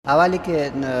اولی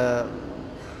که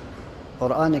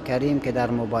قرآن کریم که در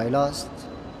موبایل است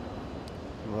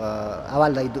و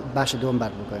اول بخش دوم بر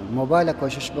بکنیم. موبایل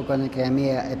کوشش بکنید که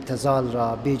همی ابتذال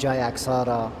را، بی جای عکس‌ها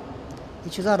را، این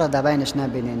چیزا را در بینش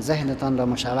نبینین. ذهنتان را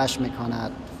مشوش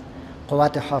میکند،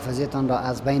 قوت حافظتان را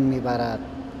از بین میبرد،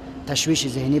 تشویش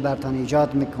ذهنی برتان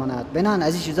ایجاد میکند. بنان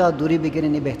از این چیزا دوری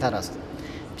بگیرین، این بهتر است.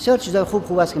 بسیار چیزای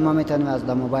خوب است که ما میتونیم از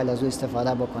موبایل از او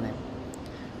استفاده بکنیم.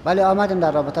 ولی آمدیم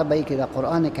در رابطه با اینکه در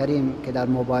قرآن کریم که در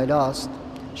موبایل است،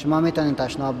 شما میتونین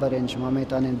تشناب برین، شما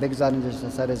میتونین بگذارین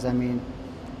سر زمین،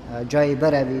 جایی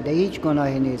بروید، هیچ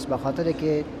گناهی نیست. به خاطر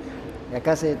که یک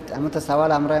کسی همون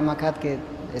سوال امرای ما کرد که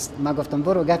ما گفتم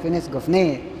برو، گپی نیست. گفت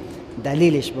نه،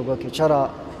 دلیلش بگو که چرا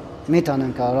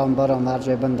میتونن که آرام برام هر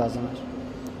جای بندازمش.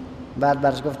 بعد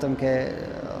برش گفتم که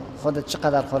خودت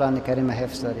چقدر قرآن کریم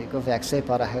حفظ داری؟ گفت یک 3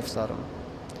 پاره حفظ دارم.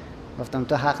 گفتم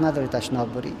تو حق نداری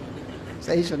تشناب بری.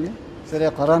 صحیح شد نه؟ سر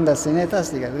قرآن در سینه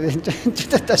هست دیگه،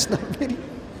 چطور تشناب بری؟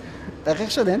 دقیق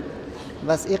شدن؟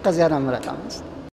 بس این قضیه را رقم است.